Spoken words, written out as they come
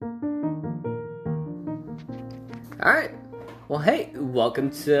All right. Well, hey,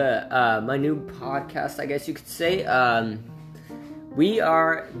 welcome to my new podcast, I guess you could say. We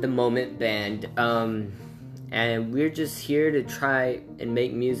are the Moment Band, and we're just here to try and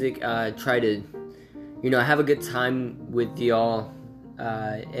make music, try to, have a good time with y'all,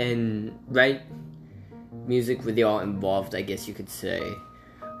 and write music with y'all involved, I guess you could say.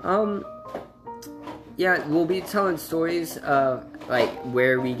 Yeah, we'll be telling stories, like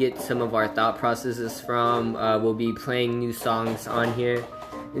where we get some of our thought processes from. We'll be playing new songs on here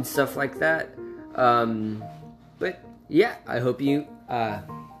and stuff like that. But yeah, I hope you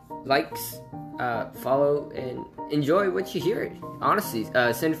follow and enjoy what you hear. Honestly,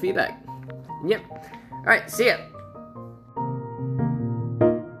 send feedback. Yep. All right, see ya.